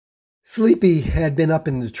Sleepy had been up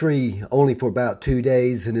in the tree only for about 2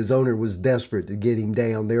 days, and his owner was desperate to get him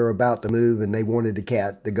down. They were about to move, and they wanted the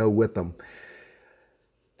cat to go with them.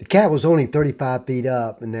 The cat was only 35 feet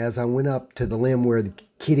up, and as I went up to the limb where the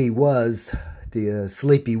kitty was, the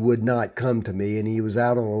Sleepy would not come to me, and he was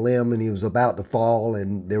out on a limb, and he was about to fall,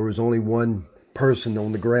 and there was only one person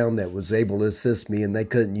on the ground that was able to assist me, and they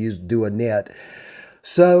couldn't do a net.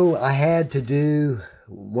 So I had to do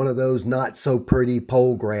one of those not so pretty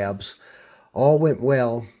pole grabs. All went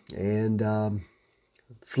well, and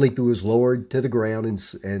Sleepy was lowered to the ground,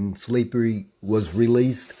 and Sleepy was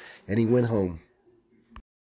released, and he went home.